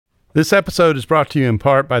This episode is brought to you in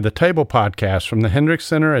part by the Table Podcast from the Hendricks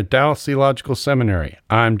Center at Dallas Theological Seminary.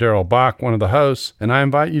 I'm Darrell Bach, one of the hosts, and I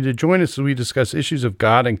invite you to join us as we discuss issues of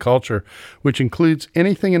God and culture, which includes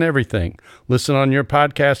anything and everything. Listen on your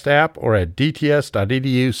podcast app or at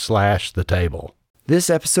dts.edu/thetable. This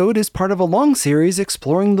episode is part of a long series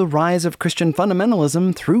exploring the rise of Christian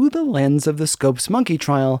fundamentalism through the lens of the Scopes Monkey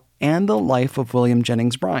Trial and the life of William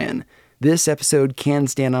Jennings Bryan. This episode can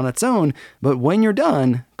stand on its own, but when you're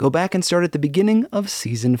done, go back and start at the beginning of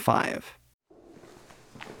Season 5.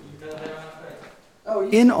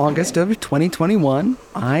 In August of 2021,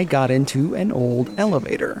 I got into an old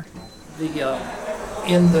elevator.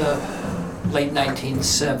 In the late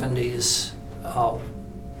 1970s,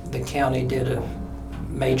 the county did a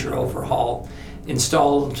major overhaul,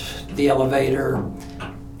 installed the elevator,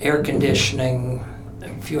 air conditioning, a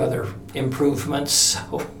few other improvements.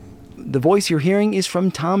 The voice you're hearing is from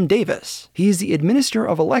Tom Davis. He's the administrator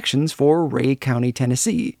of elections for Ray County,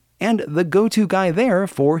 Tennessee, and the go-to guy there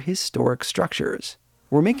for historic structures.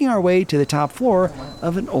 We're making our way to the top floor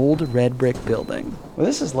of an old red brick building. Well,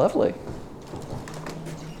 this is lovely.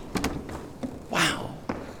 Wow.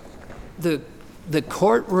 The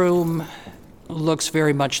courtroom looks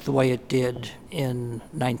very much the way it did in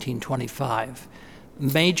 1925.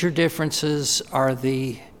 Major differences are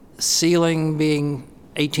the ceiling being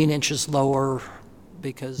 18 inches lower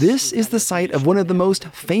because... This is the site of one of the most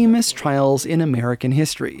famous trials in American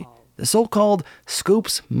history, the so-called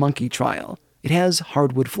Scopes Monkey Trial. It has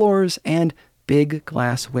hardwood floors and big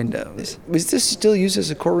glass windows. Is this still used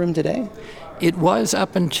as a courtroom today? It was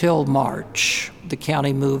up until March. The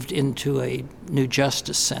county moved into a new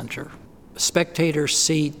justice center. Spectator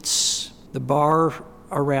seats, the bar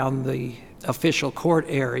around the official court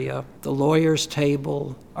area, the lawyer's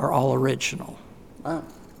table are all original. Wow.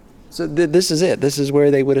 So this is it. This is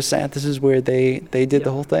where they would have sat. This is where they did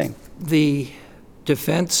the whole thing. The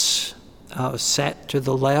defense sat to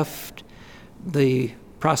the left, the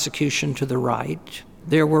prosecution to the right.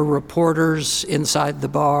 There were reporters inside the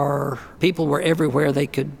bar. People were everywhere they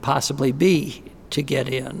could possibly be to get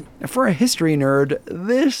in. For a history nerd,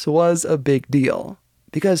 this was a big deal.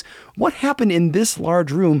 Because what happened in this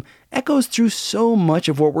large room echoes through so much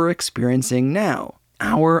of what we're experiencing now.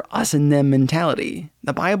 Our us and them mentality,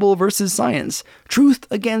 the Bible versus science, truth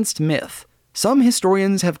against myth. Some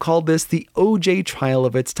historians have called this the O.J. trial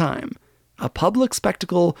of its time, a public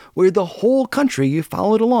spectacle where the whole country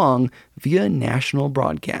followed along via national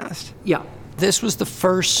broadcast. Yeah, this was the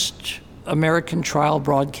first American trial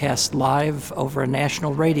broadcast live over a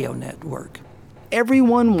national radio network.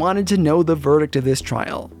 Everyone wanted to know the verdict of this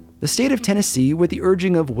trial. The state of Tennessee, with the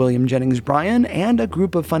urging of William Jennings Bryan and a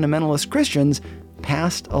group of fundamentalist Christians,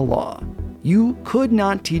 passed a law. You could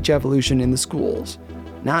not teach evolution in the schools.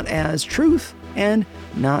 Not as truth and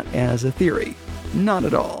not as a theory. Not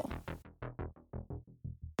at all.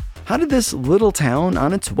 How did this little town,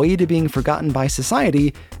 on its way to being forgotten by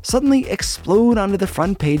society, suddenly explode onto the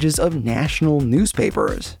front pages of national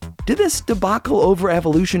newspapers? Did this debacle over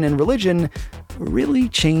evolution and religion really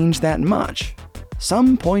change that much?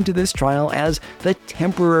 Some point to this trial as the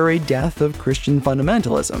temporary death of Christian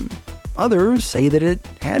fundamentalism. Others say that it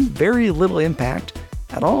had very little impact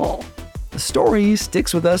at all. The story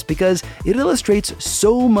sticks with us because it illustrates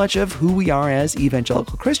so much of who we are as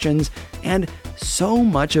evangelical Christians and so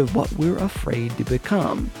much of what we're afraid to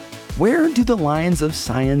become. Where do the lines of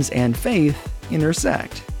science and faith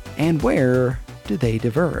intersect? And where do they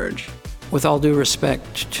diverge? With all due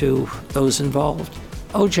respect to those involved,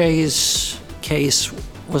 O.J.'s case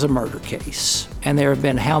was a murder case. And there have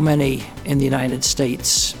been how many in the United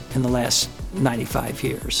States in the last 95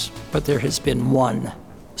 years? But there has been one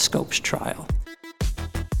Scopes trial.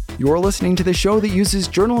 You're listening to the show that uses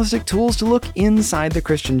journalistic tools to look inside the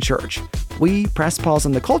Christian church. We press pause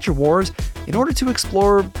on the culture wars in order to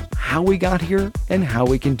explore how we got here and how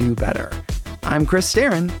we can do better. I'm Chris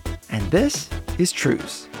Staron, and this is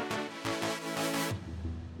Truce.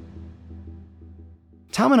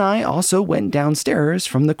 Tom and I also went downstairs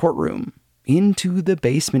from the courtroom into the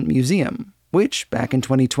basement museum, which back in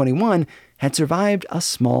 2021 had survived a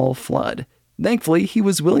small flood. Thankfully, he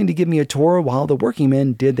was willing to give me a tour while the working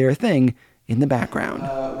men did their thing in the background.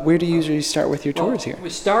 Where do you usually start with your tours here? We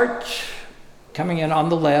start coming in on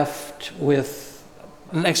the left with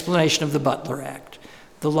an explanation of the Butler Act,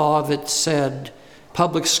 the law that said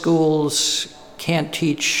public schools can't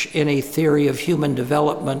teach any theory of human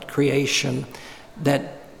development creation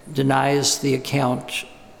that denies the account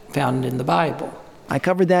found in the Bible. I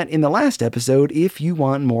covered that in the last episode if you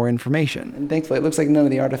want more information. And thankfully, it looks like none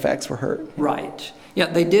of the artifacts were hurt. Right. Yeah,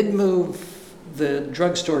 they did move the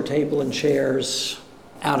drugstore table and chairs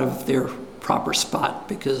out of their proper spot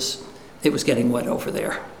because it was getting wet over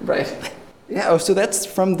there. Right. Yeah, oh, so that's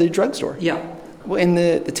from the drugstore. Yeah. Well, and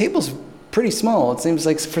the table's pretty small. It seems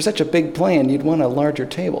like for such a big plan, you'd want a larger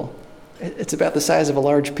table. It's about the size of a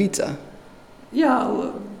large pizza.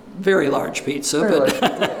 Yeah, very large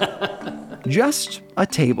pizza. Just a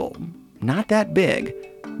table. Not that big.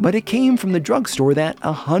 But it came from the drugstore that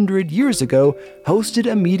 100 years ago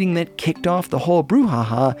hosted a meeting that kicked off the whole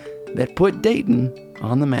brouhaha that put Dayton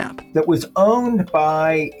on the map. That was owned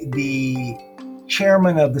by the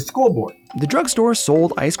chairman of the school board. The drugstore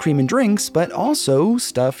sold ice cream and drinks, but also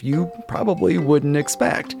stuff you probably wouldn't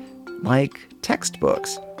expect, like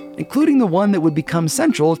textbooks, including the one that would become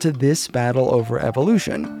central to this battle over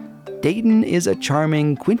evolution. Dayton is a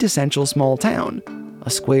charming, quintessential small town. A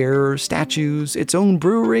square, statues, its own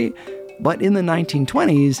brewery, but in the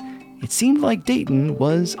 1920s, it seemed like Dayton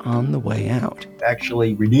was on the way out.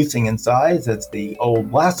 Actually reducing in size as the old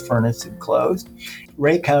blast furnace had closed.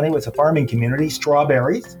 Ray County was a farming community.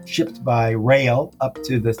 Strawberries shipped by rail up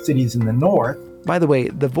to the cities in the north. By the way,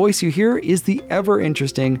 the voice you hear is the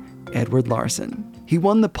ever-interesting Edward Larson. He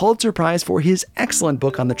won the Pulitzer Prize for his excellent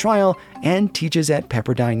book on the trial and teaches at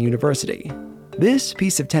Pepperdine University. This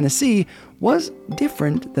piece of Tennessee was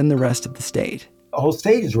different than the rest of the state. The whole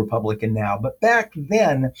state is Republican now, but back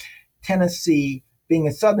then, Tennessee, being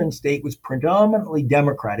a southern state, was predominantly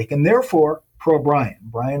Democratic and therefore pro-Bryan.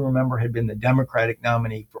 Bryan, remember, had been the Democratic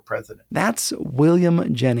nominee for president. That's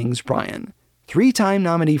William Jennings Bryan, 3-time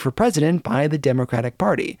nominee for president by the Democratic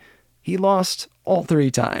Party. He lost all 3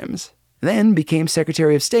 times, then became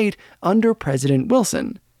Secretary of State under President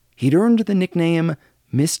Wilson. He'd earned the nickname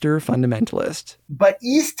Mr. Fundamentalist. But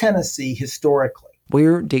East Tennessee, historically,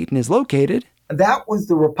 where Dayton is located, that was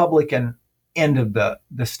the Republican end of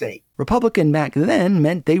the state. Republican back then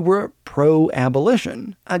meant they were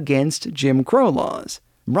pro-abolition, against Jim Crow laws.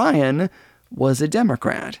 Bryan was a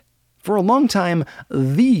Democrat. For a long time,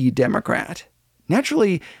 the Democrat.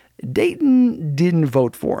 Naturally, Dayton didn't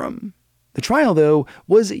vote for him. The trial, though,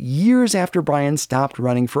 was years after Bryan stopped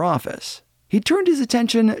running for office. He turned his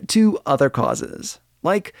attention to other causes,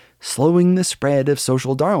 like slowing the spread of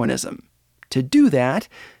social Darwinism. To do that,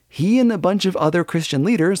 he and a bunch of other Christian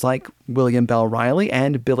leaders like William Bell Riley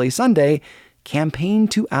and Billy Sunday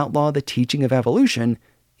campaigned to outlaw the teaching of evolution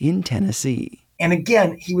in Tennessee. And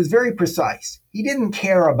again, he was very precise. He didn't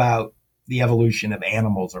care about the evolution of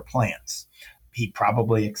animals or plants. He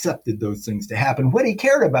probably accepted those things to happen. What he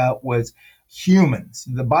cared about was humans.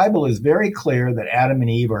 The Bible is very clear that Adam and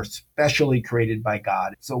Eve are specially created by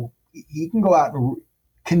God. So he can go out and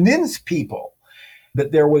convince people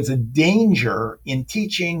that there was a danger in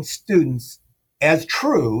teaching students as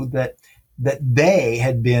true that they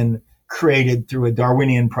had been created through a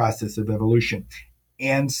Darwinian process of evolution.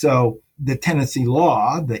 And so the Tennessee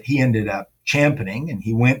law that he ended up championing, and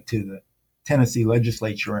he went to the Tennessee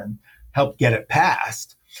legislature and helped get it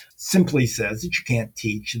passed, simply says that you can't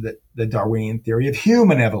teach the Darwinian theory of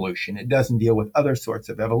human evolution. It doesn't deal with other sorts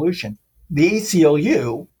of evolution. The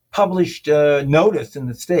ACLU published a notice in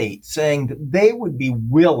the state saying that they would be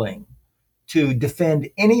willing to defend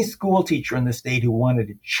any school teacher in the state who wanted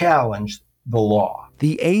to challenge the law.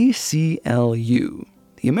 The ACLU,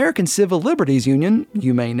 the American Civil Liberties Union,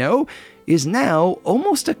 you may know, is now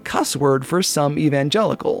almost a cuss word for some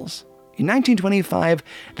evangelicals. In 1925,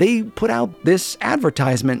 they put out this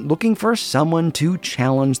advertisement looking for someone to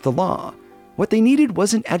challenge the law. What they needed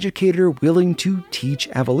was an educator willing to teach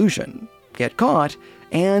evolution, get caught,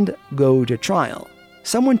 and go to trial.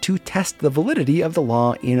 Someone to test the validity of the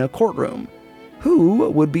law in a courtroom. Who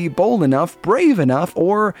would be bold enough, brave enough,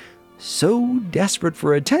 or so desperate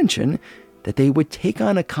for attention that they would take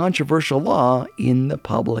on a controversial law in the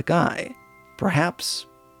public eye? Perhaps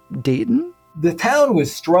Dayton? The town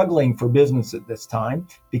was struggling for business at this time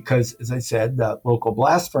because, as I said, the local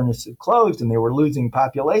blast furnace had closed and they were losing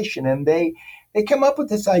population, and they came up with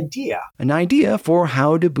this idea. An idea for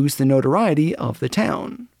how to boost the notoriety of the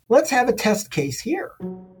town. Let's have a test case here.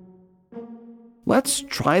 Let's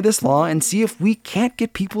try this law and see if we can't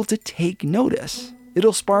get people to take notice.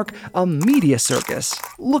 It'll spark a media circus,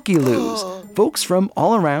 looky-loos, folks from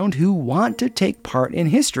all around who want to take part in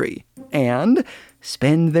history and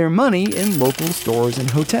spend their money in local stores and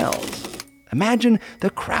hotels. Imagine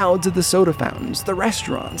the crowds at the soda fountains, the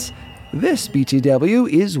restaurants. This, BTW,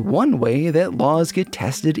 is one way that laws get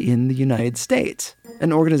tested in the United States.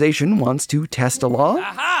 An organization wants to test a law,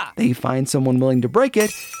 they find someone willing to break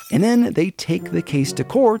it, and then they take the case to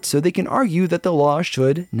court so they can argue that the law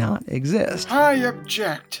should not exist. I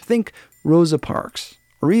object. Think Rosa Parks,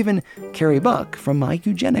 or even Carrie Buck from my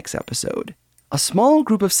eugenics episode. A small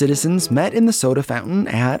group of citizens met in the soda fountain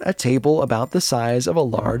at a table about the size of a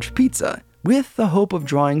large pizza, with the hope of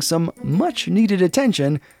drawing some much-needed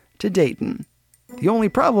attention to Dayton. The only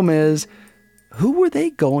problem is, who were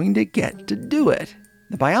they going to get to do it?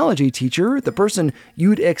 The biology teacher, the person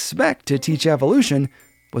you'd expect to teach evolution,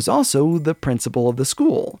 was also the principal of the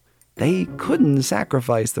school. They couldn't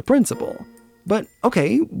sacrifice the principal. But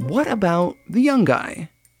okay, what about the young guy,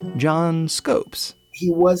 John Scopes? He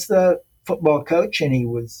was the football coach and he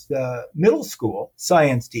was the middle school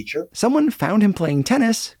science teacher. Someone found him playing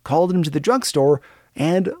tennis, called him to the drugstore,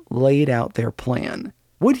 and laid out their plan.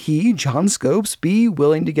 Would he, John Scopes, be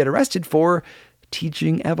willing to get arrested for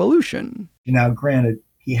teaching evolution? Now, granted,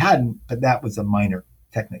 he hadn't, but that was a minor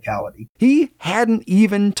technicality. He hadn't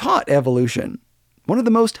even taught evolution. One of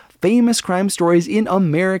the most famous crime stories in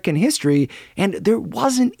American history, and there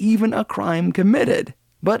wasn't even a crime committed.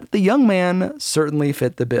 But the young man certainly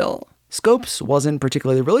fit the bill. Scopes wasn't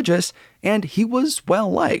particularly religious, and he was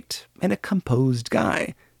well-liked and a composed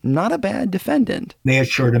guy. Not a bad defendant. They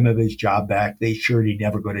assured him of his job back. They assured he'd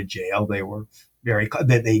never go to jail. They were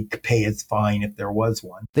that they'd pay his fine if there was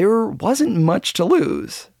one. There wasn't much to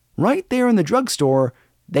lose. Right there in the drugstore,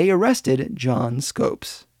 they arrested John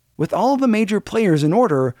Scopes. With all the major players in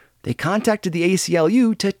order, they contacted the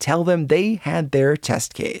ACLU to tell them they had their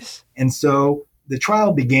test case. And so the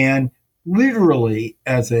trial began literally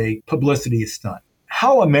as a publicity stunt.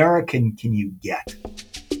 How American can you get?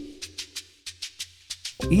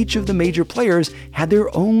 Each of the major players had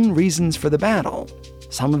their own reasons for the battle.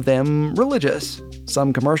 Some of them religious,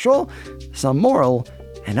 some commercial, some moral,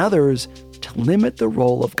 and others to limit the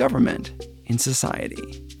role of government in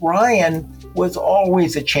society. Bryan was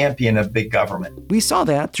always a champion of big government. We saw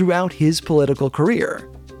that throughout his political career.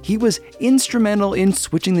 He was instrumental in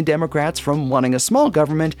switching the Democrats from wanting a small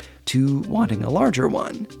government to wanting a larger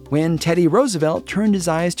one. When Teddy Roosevelt turned his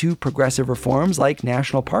eyes to progressive reforms like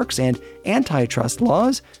national parks and antitrust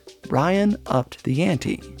laws, Bryan upped the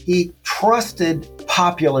ante. He trusted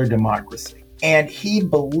popular democracy, and he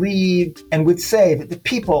believed and would say that the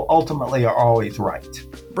people ultimately are always right.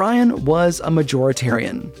 Bryan was a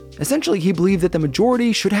majoritarian. Essentially, he believed that the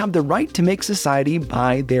majority should have the right to make society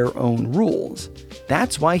by their own rules.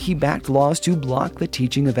 That's why he backed laws to block the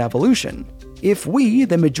teaching of evolution. If we,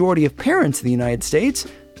 the majority of parents in the United States,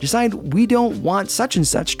 decide we don't want such and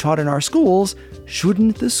such taught in our schools,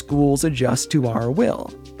 shouldn't the schools adjust to our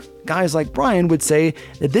will? Guys like Bryan would say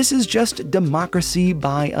that this is just democracy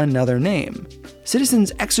by another name.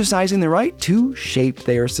 Citizens exercising the right to shape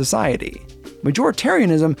their society.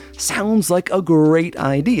 Majoritarianism sounds like a great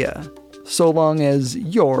idea, so long as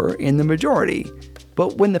you're in the majority.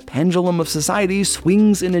 But when the pendulum of society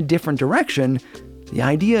swings in a different direction, the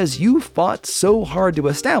ideas you fought so hard to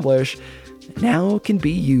establish now can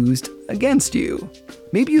be used against you.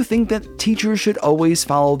 Maybe you think that teachers should always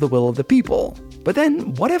follow the will of the people. But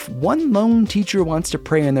then, what if one lone teacher wants to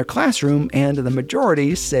pray in their classroom and the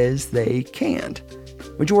majority says they can't?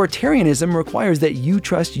 Majoritarianism requires that you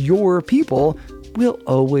trust your people will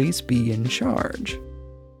always be in charge.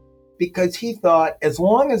 Because he thought as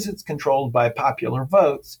long as it's controlled by popular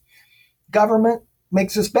votes, government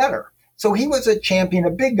makes us better. So he was a champion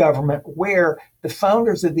of big government, where the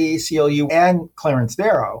founders of the ACLU and Clarence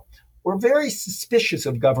Darrow were very suspicious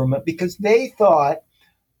of government because they thought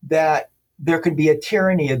that there could be a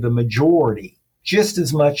tyranny of the majority just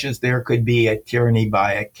as much as there could be a tyranny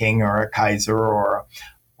by a king or a Kaiser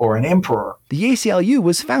or an emperor. The ACLU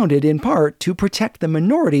was founded in part to protect the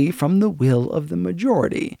minority from the will of the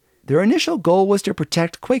majority. Their initial goal was to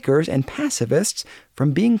protect Quakers and pacifists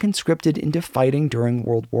from being conscripted into fighting during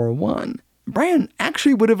World War I. Bryan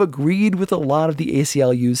actually would have agreed with a lot of the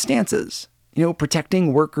ACLU's stances.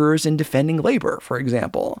 Protecting workers and defending labor, for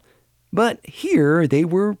example. But here they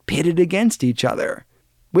were pitted against each other,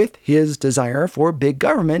 with his desire for big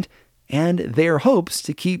government and their hopes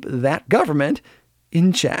to keep that government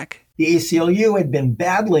in check. The ACLU had been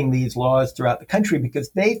battling these laws throughout the country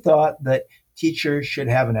because they thought that teachers should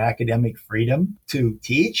have an academic freedom to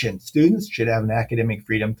teach and students should have an academic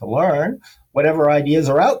freedom to learn whatever ideas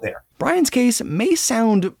are out there. Bryan's case may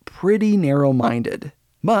sound pretty narrow-minded,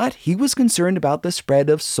 but he was concerned about the spread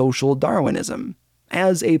of social Darwinism.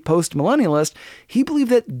 As a post-millennialist, he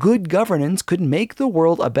believed that good governance could make the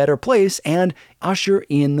world a better place and usher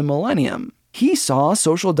in the millennium. He saw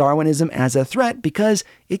social Darwinism as a threat because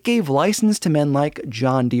it gave license to men like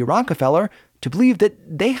John D. Rockefeller to believe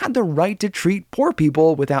that they had the right to treat poor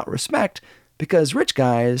people without respect because rich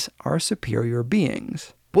guys are superior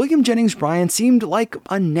beings. William Jennings Bryan seemed like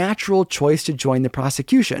a natural choice to join the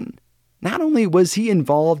prosecution. Not only was he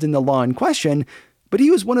involved in the law in question, But he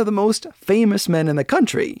was one of the most famous men in the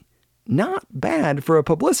country. Not bad for a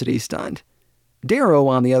publicity stunt. Darrow,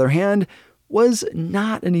 on the other hand, was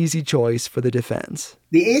not an easy choice for the defense.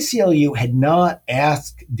 The ACLU had not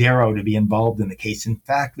asked Darrow to be involved in the case. In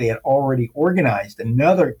fact, they had already organized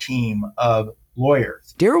another team of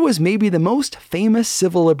lawyers. Darrow was maybe the most famous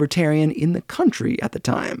civil libertarian in the country at the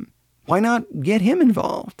time. Why not get him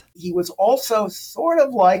involved? He was also sort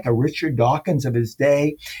of like a Richard Dawkins of his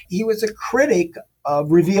day. He was a critic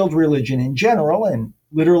of revealed religion in general and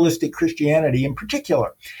literalistic Christianity in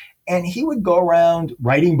particular. And he would go around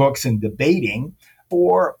writing books and debating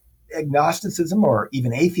for agnosticism or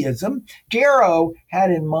even atheism. Darrow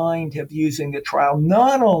had in mind of using the trial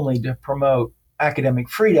not only to promote academic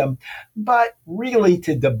freedom, but really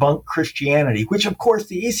to debunk Christianity, which of course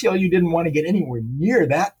the ACLU didn't want to get anywhere near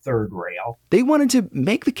that third rail. They wanted to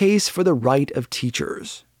make the case for the right of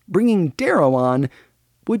teachers. Bringing Darrow on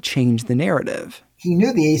would change the narrative. He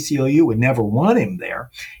knew the ACLU would never want him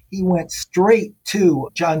there. He went straight to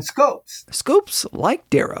John Scopes. Scopes liked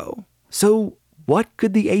Darrow. So what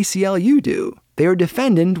could the ACLU do? Their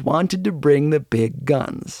defendant wanted to bring the big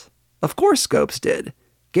guns. Of course Scopes did.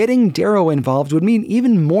 Getting Darrow involved would mean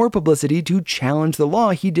even more publicity to challenge the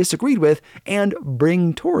law he disagreed with and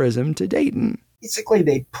bring tourism to Dayton. Basically,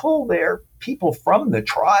 they pull their people from the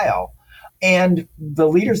trial, and the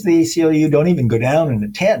leaders of the ACLU don't even go down and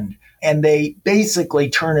attend. And they basically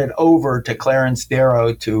turn it over to Clarence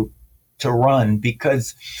Darrow to run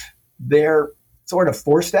because they're sort of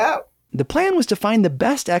forced out. The plan was to find the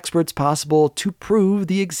best experts possible to prove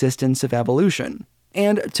the existence of evolution,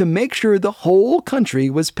 and to make sure the whole country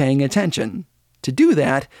was paying attention. To do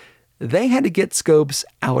that, they had to get Scopes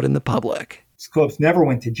out in the public. Scopes never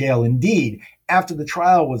went to jail. Indeed, after the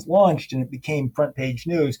trial was launched and it became front page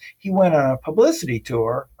news, he went on a publicity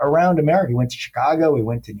tour around America. He went to Chicago, he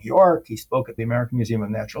went to New York, he spoke at the American Museum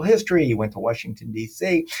of Natural History, he went to Washington,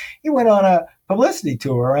 D.C. He went on a publicity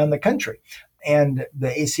tour around the country. And the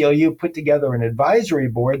ACLU put together an advisory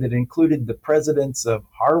board that included the presidents of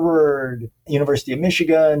Harvard, University of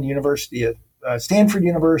Michigan, University of Stanford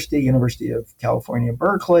University, University of California,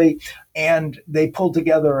 Berkeley. And they pulled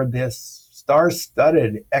together this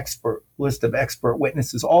star-studded list of expert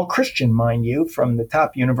witnesses, all Christian, mind you, from the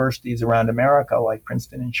top universities around America, like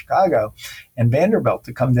Princeton and Chicago and Vanderbilt,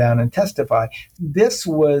 to come down and testify. This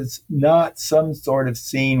was not some sort of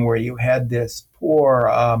scene where you had this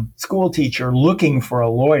poor school teacher looking for a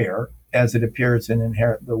lawyer, as it appears in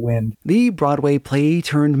Inherit the Wind. The Broadway play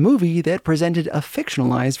turned movie that presented a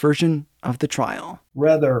fictionalized version of the trial.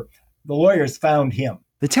 Rather, the lawyers found him.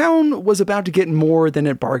 The town was about to get more than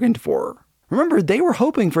it bargained for. Remember, they were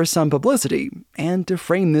hoping for some publicity and to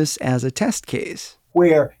frame this as a test case,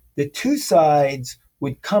 where the two sides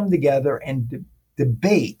would come together and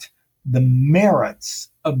debate the merits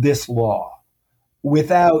of this law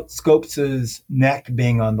without Scopes' neck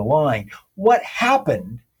being on the line. What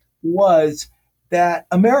happened was that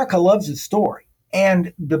America loves a story.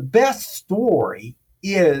 And the best story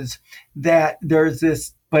is that there's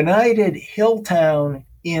this benighted hill town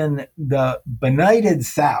in the benighted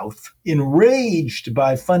South, enraged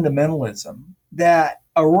by fundamentalism, that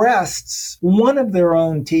arrests one of their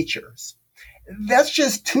own teachers. That's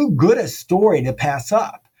just too good a story to pass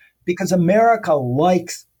up, because America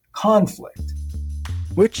likes conflict.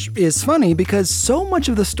 Which is funny because so much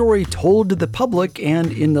of the story told to the public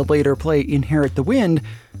and in the later play Inherit the Wind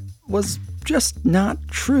was just not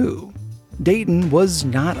true. Dayton was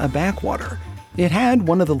not a backwater. It had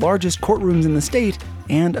one of the largest courtrooms in the state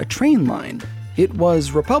and a train line. It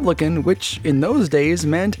was Republican, which in those days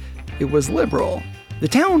meant it was liberal. The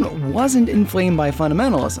town wasn't inflamed by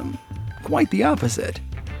fundamentalism. Quite the opposite.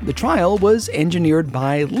 The trial was engineered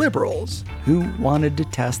by liberals who wanted to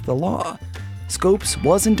test the law. Scopes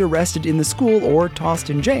wasn't arrested in the school or tossed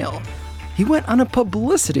in jail. He went on a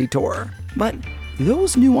publicity tour, but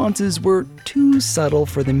those nuances were too subtle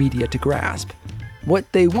for the media to grasp. What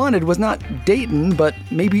they wanted was not Dayton, but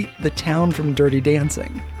maybe the town from Dirty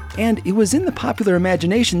Dancing. And it was in the popular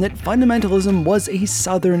imagination that fundamentalism was a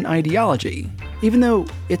Southern ideology, even though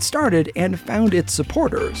it started and found its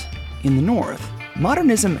supporters in the North.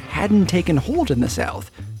 Modernism hadn't taken hold in the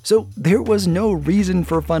South, so there was no reason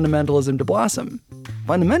for fundamentalism to blossom.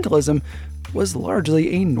 Fundamentalism was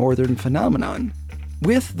largely a Northern phenomenon.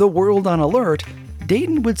 With the world on alert,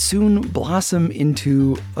 Dayton would soon blossom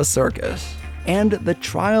into a circus. And the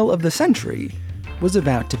trial of the century was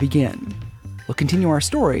about to begin. We'll continue our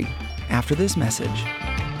story after this message.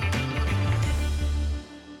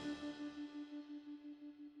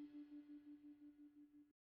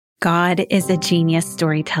 God is a genius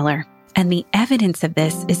storyteller, and the evidence of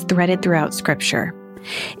this is threaded throughout Scripture.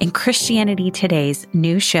 In Christianity Today's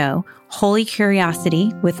new show, Holy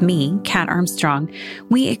Curiosity, with me, Kat Armstrong,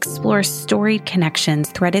 we explore storied connections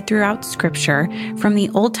threaded throughout Scripture from the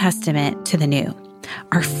Old Testament to the New.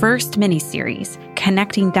 Our first mini-series,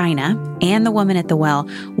 Connecting Dinah and the Woman at the Well,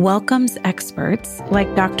 welcomes experts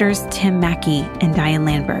like Drs. Tim Mackie and Diane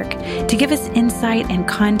Landberg to give us insight and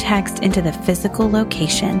context into the physical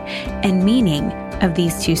location and meaning of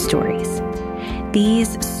these two stories.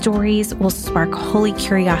 These stories will spark holy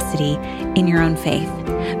curiosity in your own faith,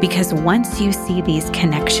 because once you see these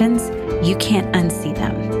connections, you can't unsee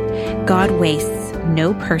them. God wastes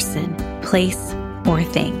no person, place, or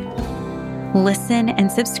thing. Listen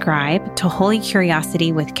and subscribe to Holy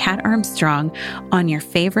Curiosity with Kat Armstrong on your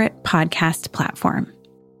favorite podcast platform.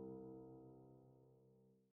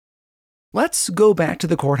 Let's go back to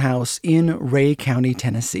the courthouse in Ray County,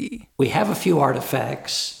 Tennessee. We have a few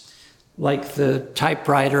artifacts, like the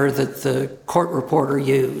typewriter that the court reporter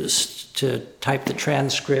used to type the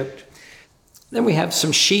transcript. Then we have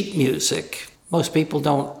some sheet music. Most people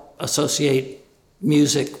don't associate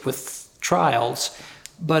music with trials,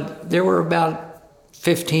 but there were about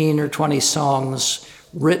 15 or 20 songs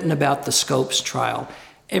written about the Scopes trial.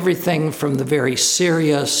 Everything from the very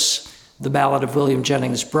serious, the Ballad of William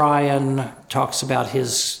Jennings Bryan talks about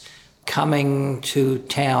his coming to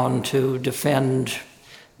town to defend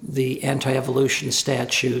the anti-evolution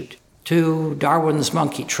statute, to Darwin's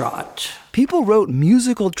Monkey Trot. People wrote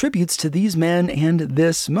musical tributes to these men and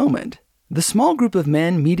this moment. The small group of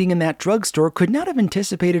men meeting in that drugstore could not have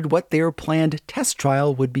anticipated what their planned test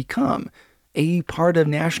trial would become, a part of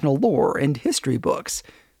national lore and history books,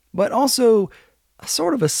 but also a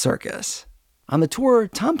sort of a circus. On the tour,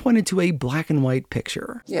 Tom pointed to a black and white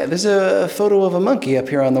picture. Yeah, there's a photo of a monkey up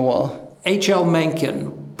here on the wall. H.L.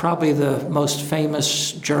 Mencken, probably the most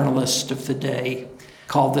famous journalist of the day,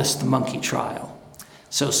 called this the monkey trial.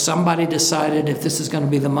 So somebody decided if this is going to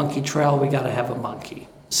be the monkey trial, we got to have a monkey.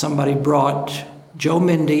 Somebody brought Joe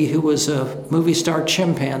Mindy, who was a movie star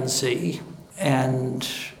chimpanzee, and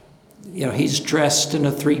he's dressed in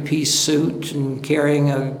a three-piece suit and carrying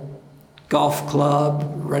a golf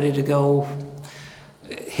club, ready to go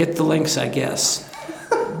hit the links, I guess.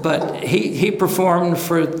 But he performed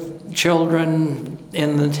for children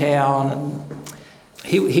in the town, and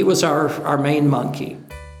he was our main monkey.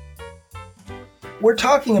 We're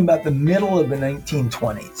talking about the middle of the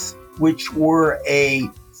 1920s, which were a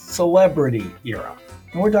celebrity era.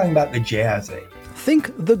 And we're talking about the Jazz Age.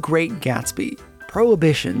 Think The Great Gatsby,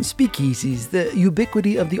 Prohibition, speakeasies, the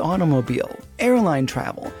ubiquity of the automobile, airline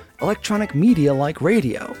travel, electronic media like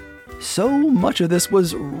radio. So much of this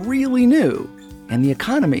was really new, and the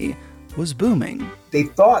economy was booming. They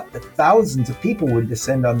thought that thousands of people would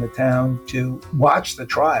descend on the town to watch the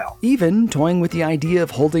trial. Even toying with the idea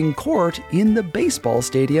of holding court in the baseball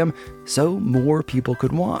stadium so more people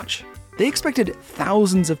could watch. They expected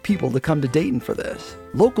thousands of people to come to Dayton for this.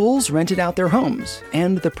 Locals rented out their homes,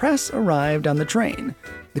 and the press arrived on the train.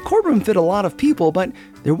 The courtroom fit a lot of people, but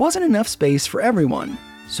there wasn't enough space for everyone.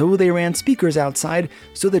 So they ran speakers outside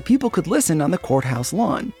so that people could listen on the courthouse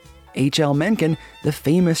lawn. H.L. Mencken, the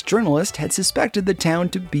famous journalist, had suspected the town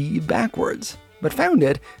to be backwards, but found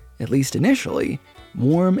it, at least initially,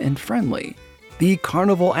 warm and friendly. The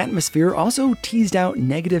carnival atmosphere also teased out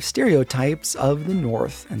negative stereotypes of the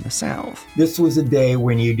North and the South. This was a day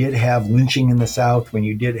when you did have lynching in the South, when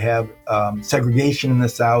you did have segregation in the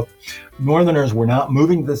South. Northerners were not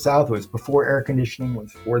moving to the South. It was before air conditioning, it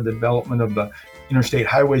was before the development of the interstate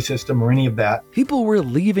highway system or any of that. People were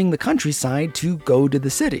leaving the countryside to go to the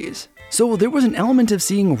cities. So there was an element of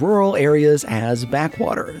seeing rural areas as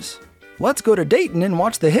backwaters. Let's go to Dayton and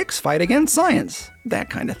watch the Hicks fight against science.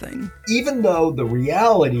 That kind of thing. Even though the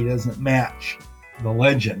reality doesn't match the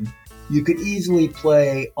legend, you could easily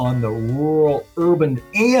play on the rural, urban,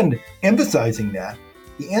 and emphasizing that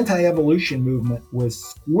the anti-evolution movement was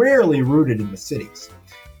squarely rooted in the cities.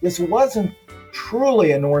 This wasn't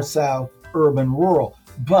truly a north-south, urban-rural,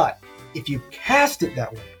 but if you cast it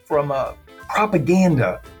that way, from a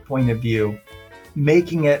propaganda point of view,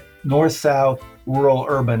 making it north-south,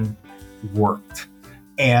 rural-urban worked.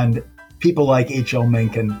 And people like H.L.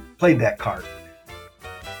 Mencken played that card.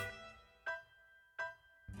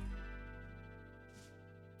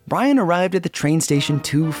 Brian arrived at the train station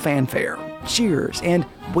to fanfare, cheers, and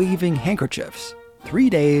waving handkerchiefs 3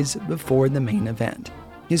 days before the main event.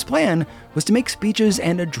 His plan was to make speeches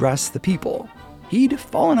and address the people. He'd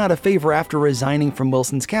fallen out of favor after resigning from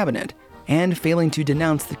Wilson's cabinet and failing to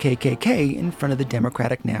denounce the KKK in front of the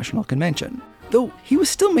Democratic National Convention. Though he was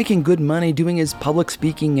still making good money doing his public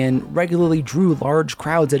speaking and regularly drew large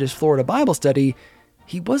crowds at his Florida Bible study,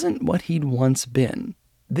 He wasn't what he'd once been.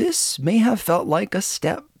 This may have felt like a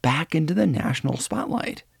step back into the national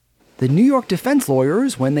spotlight. The New York defense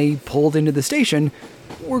lawyers, when they pulled into the station,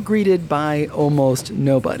 were greeted by almost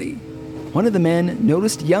nobody. One of the men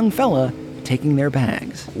noticed a young fella taking their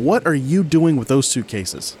bags. What are you doing with those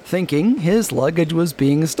suitcases? Thinking his luggage was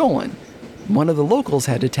being stolen. One of the locals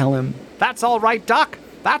had to tell him, "That's all right, Doc.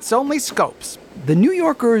 That's only Scopes." The New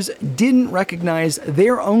Yorkers didn't recognize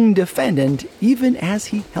their own defendant even as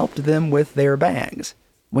he helped them with their bags.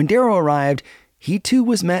 When Darrow arrived, he too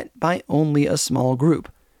was met by only a small group.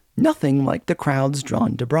 Nothing like the crowds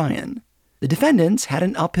drawn to Bryan. The defendants had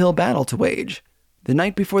an uphill battle to wage. The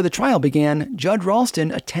night before the trial began, Judge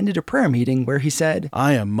Ralston attended a prayer meeting where he said,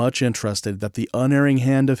 "I am much interested that the unerring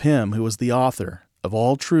hand of him who is the author of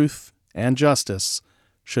all truth and justice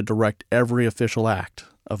should direct every official act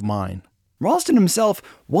of mine." Ralston himself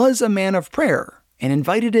was a man of prayer and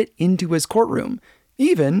invited it into his courtroom,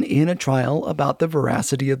 even in a trial about the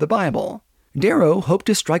veracity of the Bible. Darrow hoped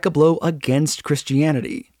to strike a blow against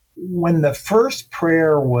Christianity. When the first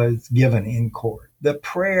prayer was given in court, the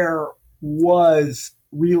prayer was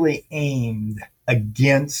really aimed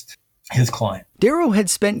against his client. Darrow had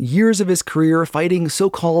spent years of his career fighting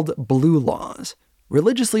so-called blue laws,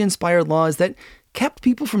 religiously inspired laws that kept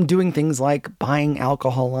people from doing things like buying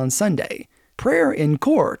alcohol on Sunday. Prayer in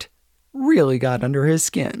court really got under his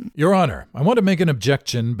skin. Your Honor, I want to make an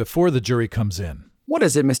objection before the jury comes in. What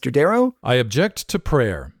is it, Mr. Darrow? I object to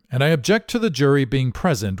prayer, and I object to the jury being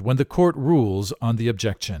present when the court rules on the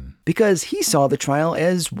objection. Because he saw the trial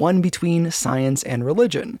as one between science and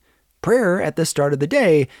religion. Prayer at the start of the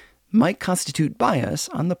day might constitute bias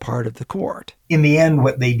on the part of the court. In the end,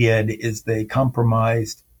 what they did is they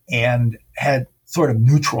compromised and had sort of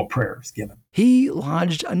neutral prayers given. He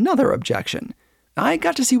lodged another objection. I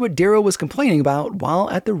got to see what Darrow was complaining about while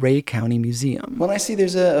at the Ray County Museum. When I see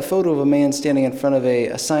there's a photo of a man standing in front of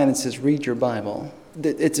a sign that says, "Read your Bible,"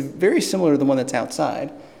 it's very similar to the one that's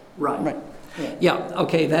outside. Right. Yeah,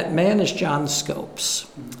 okay, that man is John Scopes.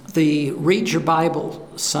 The Read Your Bible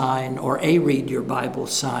sign, or a Read Your Bible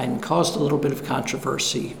sign, caused a little bit of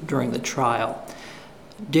controversy during the trial.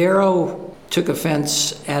 Darrow took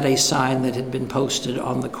offense at a sign that had been posted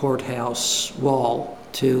on the courthouse wall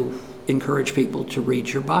to encourage people to read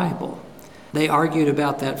your Bible. They argued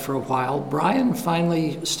about that for a while. Bryan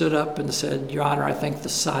finally stood up and said, "Your Honor, I think the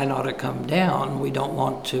sign ought to come down. We don't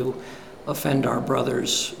want to offend our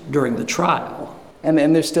brothers during the trial." And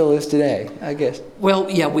there still is today, I guess. Well,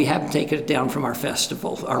 yeah, we haven't taken it down from our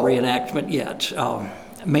festival, our reenactment yet.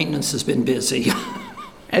 Maintenance has been busy.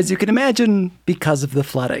 As you can imagine, because of the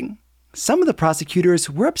flooding, some of the prosecutors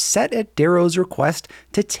were upset at Darrow's request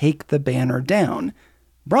to take the banner down.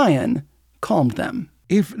 Bryan calmed them.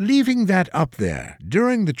 "If leaving that up there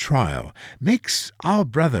during the trial makes our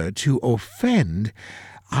brother to offend,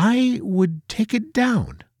 I would take it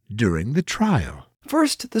down during the trial."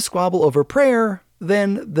 First, the squabble over prayer,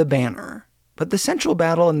 then the banner. But the central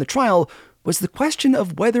battle in the trial was the question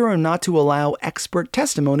of whether or not to allow expert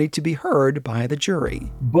testimony to be heard by the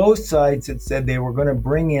jury. Both sides had said they were going to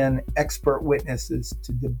bring in expert witnesses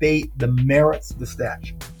to debate the merits of the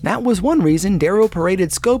statute. That was one reason Darrow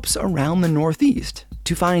paraded Scopes around the Northeast,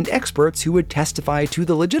 to find experts who would testify to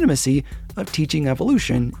the legitimacy of teaching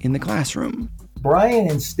evolution in the classroom. Bryan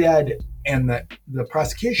instead, and the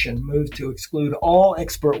prosecution, moved to exclude all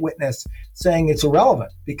expert witness, saying it's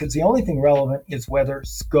irrelevant because the only thing relevant is whether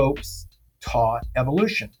Scopes taught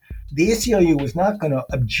evolution. The ACLU was not going to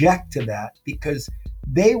object to that because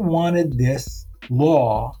they wanted this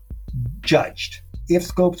law judged. If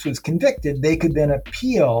Scopes was convicted, they could then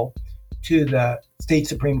appeal to the state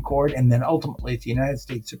Supreme Court and then ultimately to the United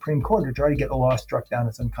States Supreme Court to try to get the law struck down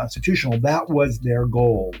as unconstitutional. That was their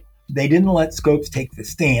goal. They didn't let Scopes take the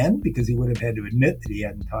stand because he would have had to admit that he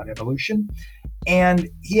hadn't taught evolution. And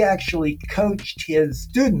he actually coached his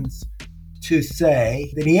students to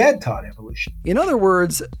say that he had taught evolution. In other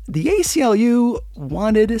words, the ACLU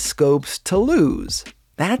wanted Scopes to lose.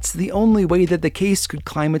 That's the only way that the case could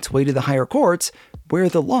climb its way to the higher courts, where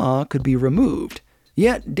the law could be removed.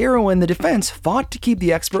 Yet Darrow and the defense fought to keep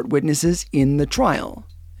the expert witnesses in the trial.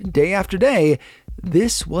 Day after day,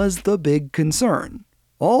 this was the big concern.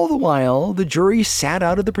 All the while, the jury sat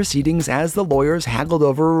out of the proceedings as the lawyers haggled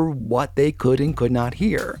over what they could and could not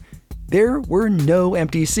hear. There were no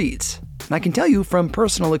empty seats. And I can tell you from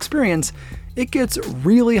personal experience, it gets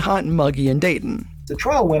really hot and muggy in Dayton. The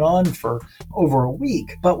trial went on for over a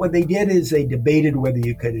week, but what they did is they debated whether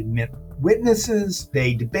you could admit witnesses.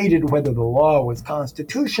 They debated whether the law was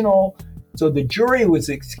constitutional. So the jury was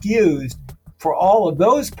excused for all of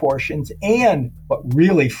those portions. And what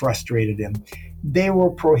really frustrated him they were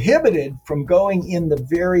prohibited from going in the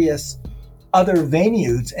various other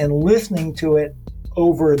venues and listening to it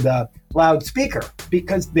over the loudspeaker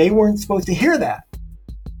because they weren't supposed to hear that.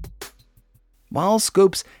 While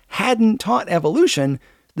Scopes hadn't taught evolution,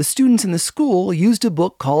 the students in the school used a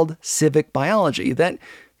book called Civic Biology that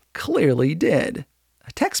clearly did.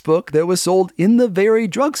 A textbook that was sold in the very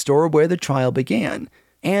drugstore where the trial began,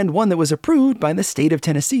 and one that was approved by the state of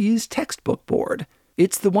Tennessee's textbook board.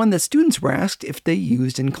 It's the one that students were asked if they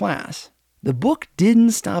used in class. The book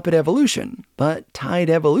didn't stop at evolution, but tied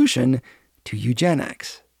evolution to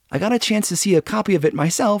eugenics. I got a chance to see a copy of it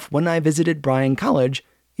myself when I visited Bryan College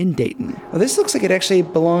in Dayton. Well, this looks like it actually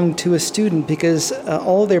belonged to a student because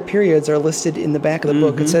all their periods are listed in the back of the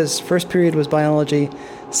book. It says first period was biology,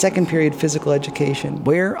 second period physical education.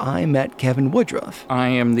 Where I met Kevin Woodruff. I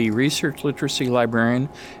am the research literacy librarian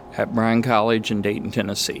at Bryan College in Dayton,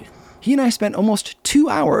 Tennessee. He and I spent almost 2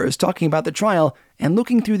 hours talking about the trial and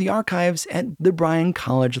looking through the archives at the Bryan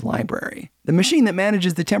College Library. The machine that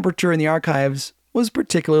manages the temperature in the archives was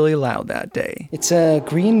particularly loud that day. It's a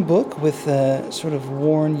green book with sort of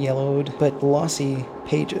worn, yellowed, but glossy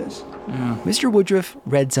pages. Yeah. Mr. Woodruff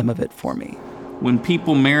read some of it for me. When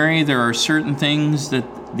people marry, there are certain things that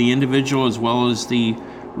the individual as well as the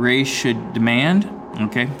race should demand.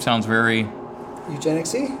 Okay, sounds very...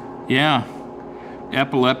 eugenics-y? Yeah.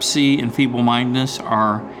 Epilepsy and feeble-mindedness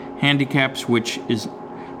are handicaps which is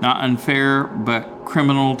not unfair but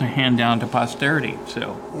criminal to hand down to posterity.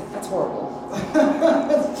 So yeah, that's horrible.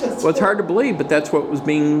 Well, it's hard to believe, but that's what was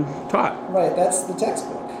being taught. Right, that's the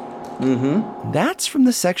textbook. That's from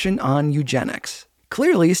the section on eugenics,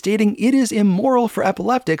 clearly stating it is immoral for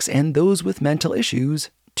epileptics and those with mental issues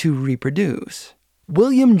to reproduce.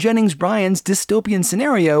 William Jennings Bryan's dystopian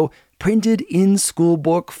scenario printed in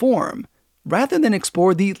schoolbook form. Rather than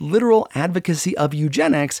explore the literal advocacy of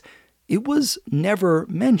eugenics, it was never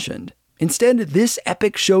mentioned. Instead, this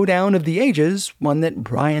epic showdown of the ages, one that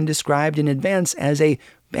Bryan described in advance as a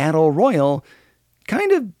battle royal,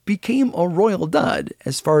 kind of became a royal dud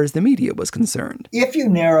as far as the media was concerned. If you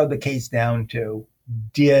narrow the case down to,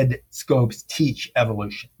 did Scopes teach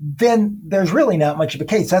evolution, then there's really not much of a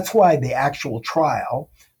case. That's why the actual trial,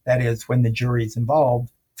 that is, when the jury's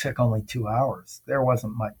involved, took only 2 hours. There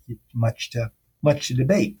wasn't much to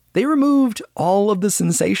debate. They removed all of the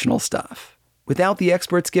sensational stuff. Without the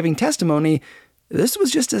experts giving testimony, this was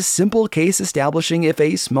just a simple case establishing if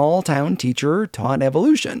a small-town teacher taught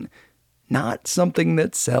evolution, not something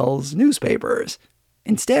that sells newspapers.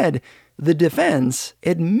 Instead, the defense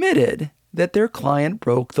admitted that their client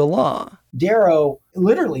broke the law. Darrow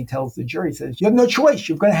literally tells the jury, says, you have no choice.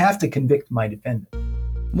 You're going to have to convict my defendant.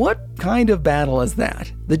 What kind of battle is that?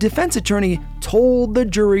 The defense attorney told the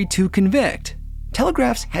jury to convict.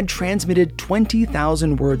 Telegraphs had transmitted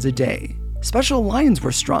 20,000 words a day. Special lines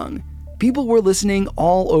were strung. People were listening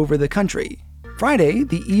all over the country. Friday,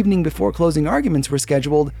 the evening before closing arguments were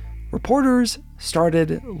scheduled, reporters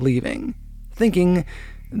started leaving, thinking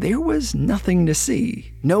there was nothing to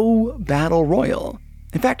see, no battle royal.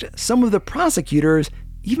 In fact, some of the prosecutors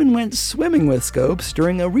even went swimming with Scopes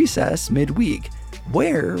during a recess midweek.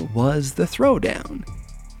 Where was the throwdown?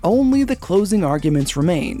 Only the closing arguments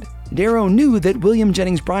remained. Darrow knew that William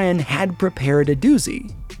Jennings Bryan had prepared a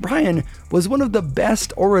doozy. Bryan was one of the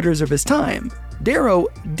best orators of his time. Darrow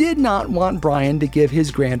did not want Bryan to give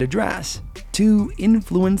his grand address, to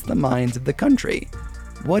influence the minds of the country.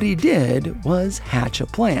 What he did was hatch a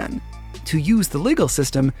plan, to use the legal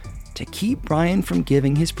system to keep Bryan from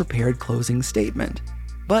giving his prepared closing statement.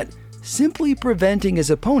 But simply preventing his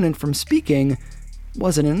opponent from speaking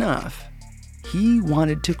wasn't enough. He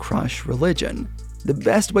wanted to crush religion. The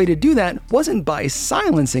best way to do that wasn't by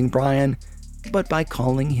silencing Bryan, but by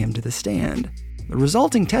calling him to the stand. The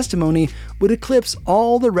resulting testimony would eclipse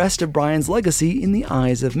all the rest of Bryan's legacy in the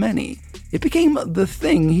eyes of many. It became the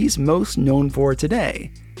thing he's most known for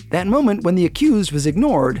today. That moment when the accused was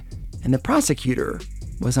ignored and the prosecutor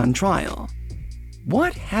was on trial.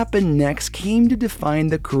 What happened next came to define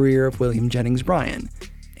the career of William Jennings Bryan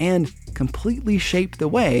and completely shaped the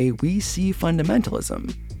way we see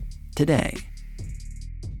fundamentalism today.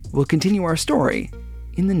 We'll continue our story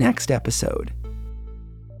in the next episode.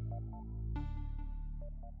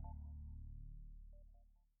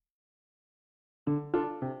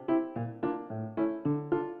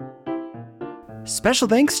 Special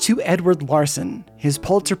thanks to Edward Larson. His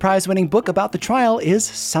Pulitzer Prize-winning book about the trial is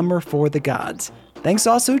Summer for the Gods. Thanks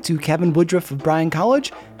also to Kevin Woodruff of Bryan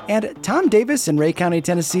College, and Tom Davis in Ray County,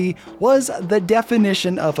 Tennessee was the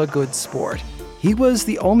definition of a good sport. He was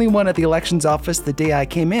the only one at the elections office the day I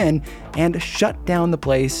came in and shut down the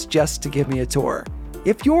place just to give me a tour.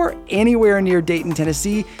 If you're anywhere near Dayton,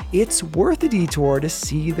 Tennessee, it's worth a detour to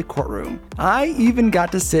see the courtroom. I even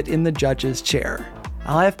got to sit in the judge's chair.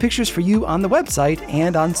 I'll have pictures for you on the website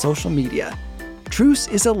and on social media. Truce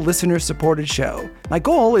is a listener-supported show. My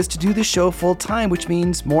goal is to do this show full-time, which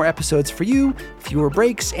means more episodes for you, fewer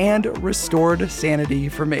breaks, and restored sanity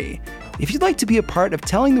for me. If you'd like to be a part of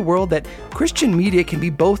telling the world that Christian media can be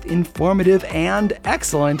both informative and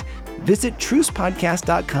excellent, visit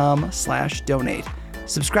trucepodcast.com/donate.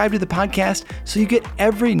 Subscribe to the podcast so you get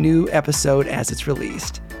every new episode as it's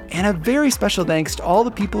released. And a very special thanks to all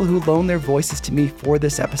the people who loaned their voices to me for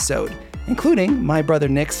this episode, including my brother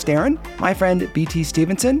Nick Starron, my friend BT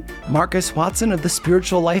Stevenson, Marcus Watson of the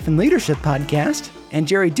Spiritual Life and Leadership podcast, and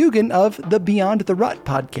Jerry Dugan of the Beyond the Rut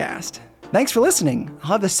podcast. Thanks for listening.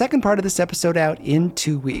 I'll have the second part of this episode out in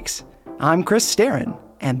 2 weeks. I'm Chris Starron,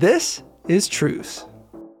 and this is Truce.